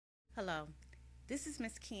Hello, this is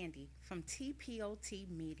Miss Candy from TPOT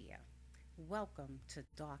Media. Welcome to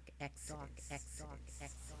Dark Exodus.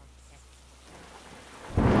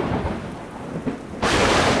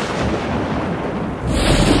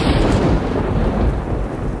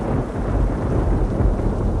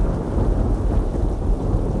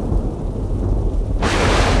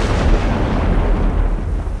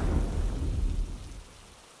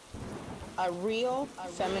 A real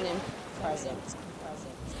feminine presence.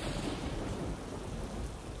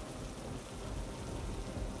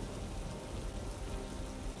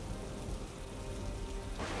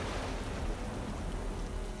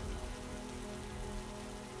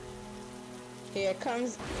 Here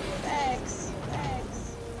comes X.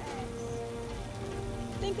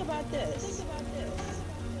 Think about this.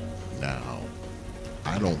 Now,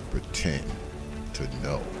 I don't pretend to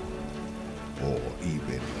know or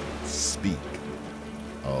even speak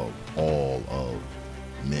of all of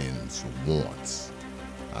men's wants.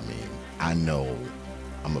 I mean, I know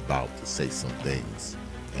I'm about to say some things,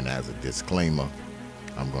 and as a disclaimer,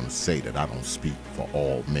 I'm going to say that I don't speak for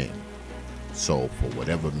all men. So for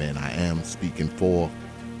whatever men I am speaking for,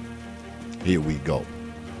 here we go.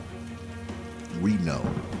 We know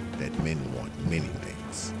that men want many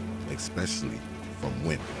things, especially from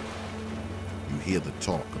women. You hear the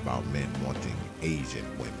talk about men wanting Asian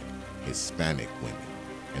women, Hispanic women,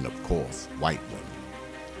 and of course, white women.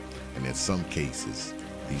 And in some cases,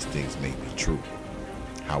 these things may be true.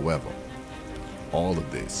 However, all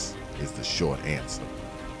of this is the short answer.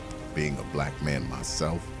 Being a black man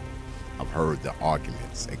myself, I've heard the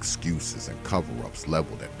arguments, excuses, and cover-ups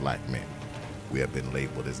leveled at black men. We have been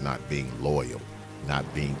labeled as not being loyal, not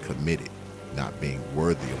being committed, not being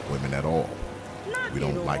worthy of women at all. We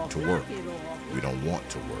don't like to work. We don't want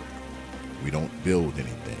to work. We don't build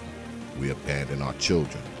anything. We abandon our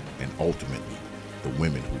children and ultimately the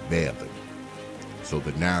women who bear them. So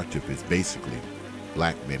the narrative is basically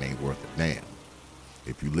black men ain't worth a damn.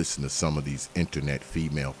 If you listen to some of these internet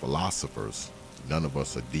female philosophers, none of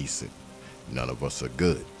us are decent. None of us are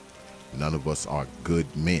good. None of us are good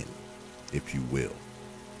men, if you will.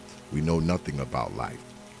 We know nothing about life.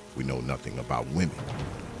 We know nothing about women.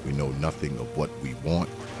 We know nothing of what we want.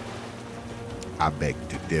 I beg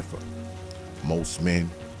to differ. Most men,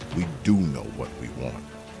 we do know what we want.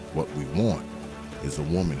 What we want is a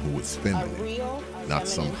woman who is feminine, not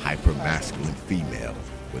some hyper-masculine female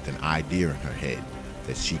with an idea in her head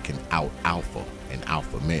that she can out-alpha an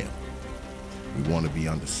alpha male. We want to be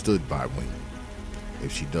understood by women.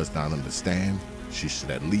 If she does not understand, she should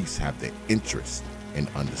at least have the interest in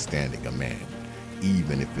understanding a man,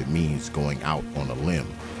 even if it means going out on a limb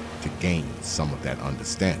to gain some of that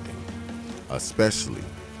understanding, especially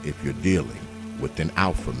if you're dealing with an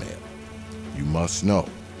alpha male. You must know,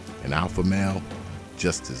 an alpha male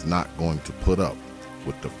just is not going to put up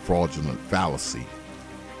with the fraudulent fallacy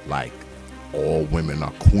like all women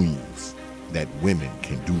are queens, that women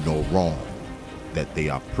can do no wrong, that they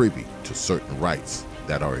are privy to certain rights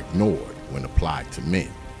that are ignored when applied to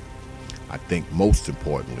men. I think most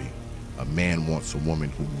importantly, a man wants a woman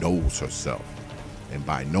who knows herself. And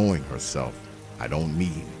by knowing herself, I don't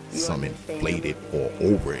mean some inflated or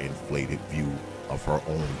overinflated view of her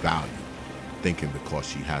own value, thinking because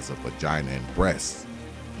she has a vagina and breasts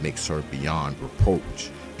makes her beyond reproach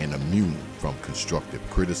and immune from constructive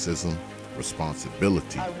criticism,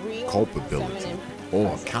 responsibility, culpability,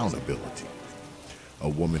 or accountability. A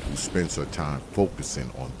woman who spends her time focusing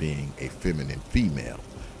on being a feminine female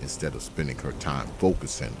instead of spending her time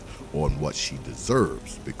focusing on what she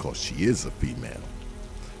deserves because she is a female.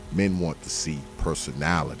 Men want to see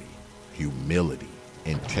personality, humility,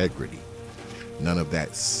 integrity. None of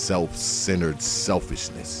that self-centered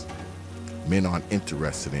selfishness. Men aren't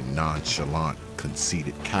interested in nonchalant,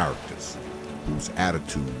 conceited characters whose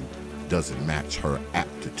attitude doesn't match her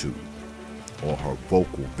aptitude, or her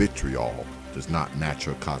vocal vitriol does not match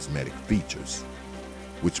her cosmetic features.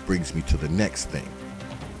 Which brings me to the next thing.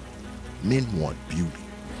 Men want beauty.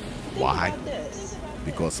 Why?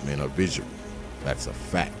 Because men are visual. That's a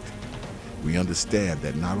fact. We understand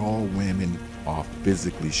that not all women are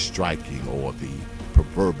physically striking or the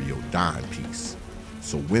proverbial dime piece.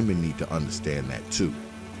 So women need to understand that too.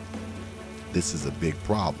 This is a big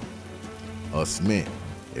problem. Us men,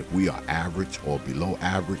 if we are average or below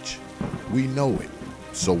average, we know it,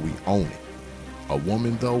 so we own it. A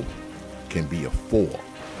woman, though, can be a 4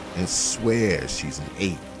 and swear she's an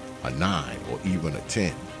 8, a 9, or even a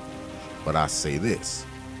 10. But I say this,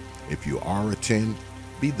 if you are a 10,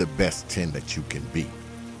 be the best 10 that you can be.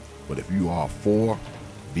 But if you are a 4,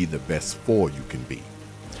 be the best 4 you can be.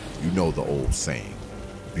 You know the old saying,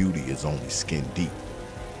 beauty is only skin deep,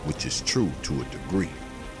 which which is true to a degree.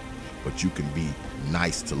 But you can be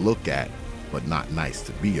nice to look at, but not nice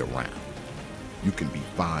to be around. You can be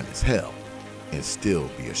fine as hell and still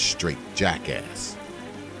be a straight jackass.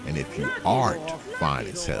 And if you aren't fine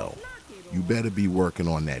as hell, you better be working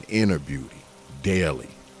on that inner beauty daily.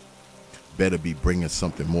 Better be bringing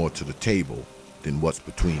something more to the table than what's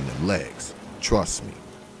between them legs. Trust me,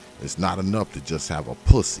 it's not enough to just have a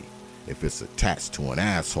pussy if it's attached to an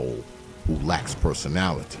asshole who lacks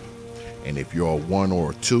personality. And if you're a 1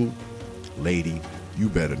 or a 2, lady, you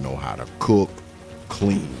better know how to cook,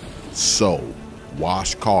 clean, sew,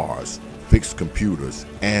 wash cars, fix computers,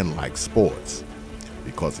 and like sports.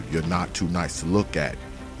 Because if you're not too nice to look at,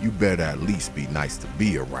 you better at least be nice to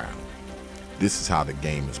be around. This is how the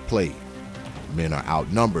game is played. Men are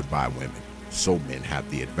outnumbered by women, so men have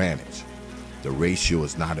the advantage. The ratio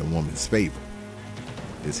is not in women's favor.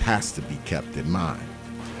 This has to be kept in mind.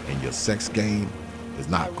 And your sex game is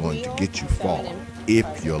not going to get you far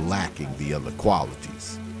if you're lacking the other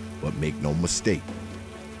qualities. But make no mistake,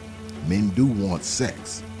 men do want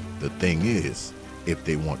sex. The thing is, if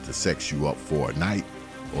they want to sex you up for a night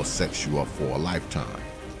or sex you up for a lifetime.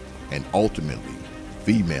 And ultimately,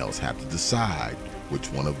 females have to decide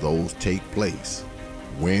which one of those take place,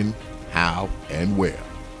 when, how, and where.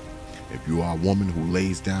 If you are a woman who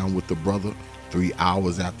lays down with the brother 3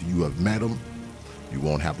 hours after you have met him, you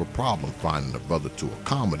won't have a problem finding a brother to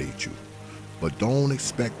accommodate you. But don't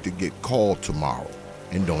expect to get called tomorrow,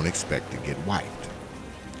 and don't expect to get wiped.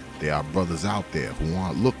 There are brothers out there who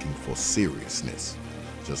aren't looking for seriousness,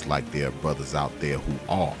 just like there are brothers out there who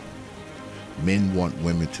are. Men want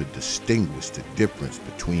women to distinguish the difference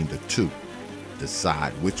between the two,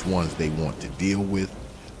 decide which ones they want to deal with,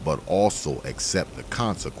 but also accept the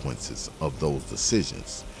consequences of those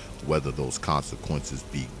decisions, whether those consequences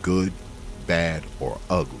be good, bad, or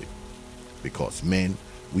ugly. Because men,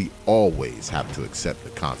 we always have to accept the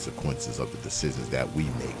consequences of the decisions that we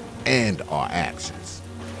make and our actions.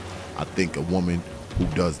 I think a woman who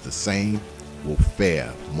does the same will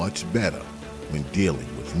fare much better when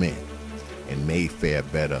dealing with men, and may fare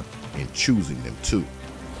better in choosing them too.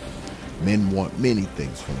 Men want many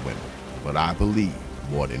things from women, but I believe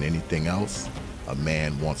more than anything else, a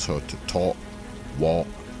man wants her to talk, walk,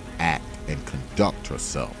 act, and conduct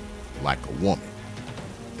herself like a woman.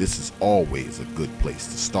 This is always a good place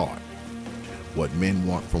to start. What men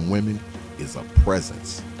want from women is a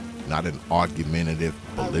presence, not an argumentative,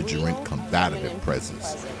 belligerent, combative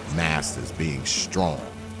presence, masked as being strong.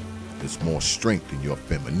 There's more strength in your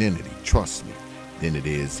femininity, trust me, than it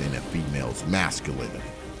is in a female's masculinity.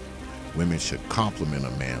 Women should complement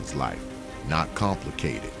a man's life, not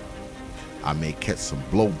complicate it. I may catch some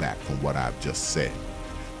blowback from what I've just said,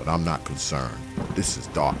 but I'm not concerned. This is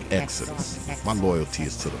Dark Exodus. My loyalty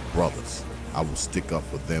is to the brothers. I will stick up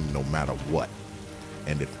for them no matter what.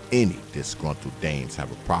 And if any disgruntled dames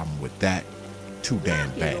have a problem with that, too damn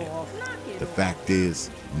bad. The fact is,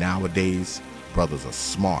 nowadays, brothers are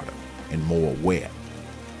smarter and more aware.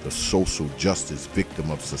 The social justice victim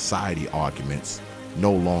of society arguments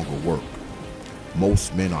no longer work.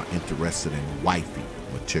 Most men are interested in wifey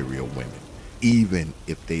material women, even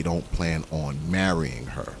if they don't plan on marrying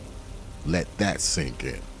her. Let that sink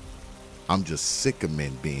in. I'm just sick of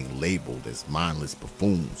men being labeled as mindless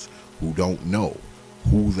buffoons who don't know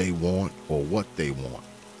who they want or what they want.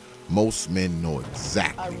 Most men know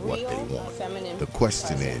exactly what they want. The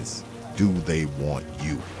question is, do they want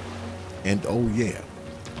you? And oh yeah,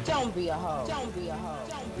 Don't be a hoe. Don't be a hoe.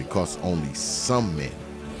 because only some men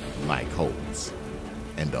like hoes.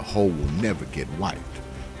 And the hoe will never get wiped.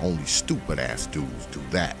 Only stupid ass dudes do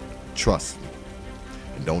that. Trust me.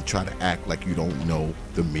 And don't try to act like you don't know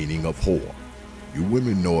the meaning of whore. You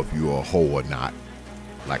women know if you're a hoe or not.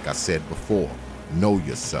 Like I said before, know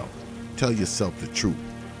yourself. Tell yourself the truth.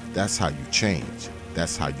 That's how you change.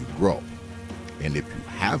 That's how you grow. And if you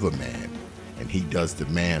have a man and he does the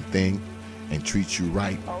man thing and treats you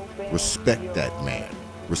right, respect that man.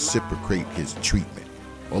 Reciprocate his treatment.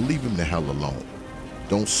 Or leave him the hell alone.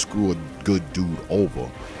 Don't screw a good dude over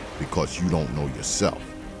because you don't know yourself.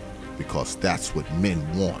 Because that's what men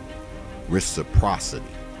want. Reciprocity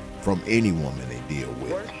from any woman they deal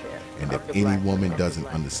with. And if any woman doesn't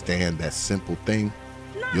understand that simple thing,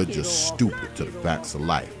 you're just stupid to the facts of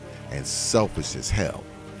life and selfish as hell.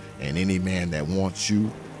 And any man that wants you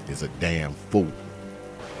is a damn fool.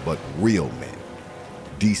 But real men,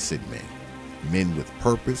 decent men, men with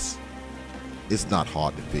purpose, it's not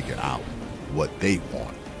hard to figure out what they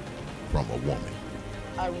want from a woman.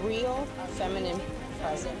 A real feminine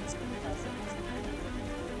presence.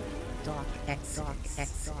 Dark X, Dark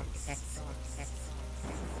X, Dark X, Dark X.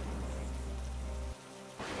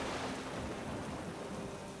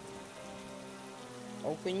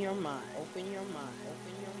 Open your mind. Open your mind.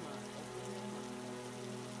 Open your mind.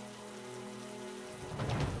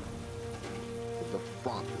 The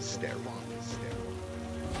funk stereo.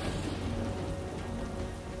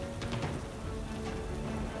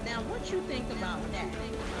 Now, what you think about that?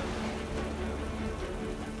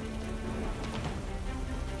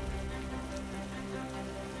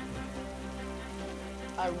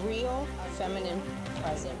 A real feminine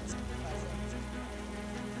presence.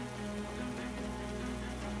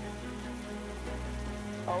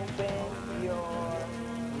 Open your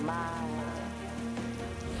mind.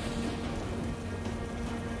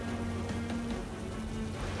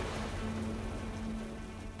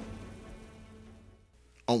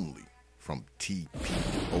 Only from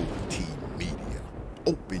TPOT Media.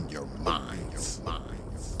 Open your minds.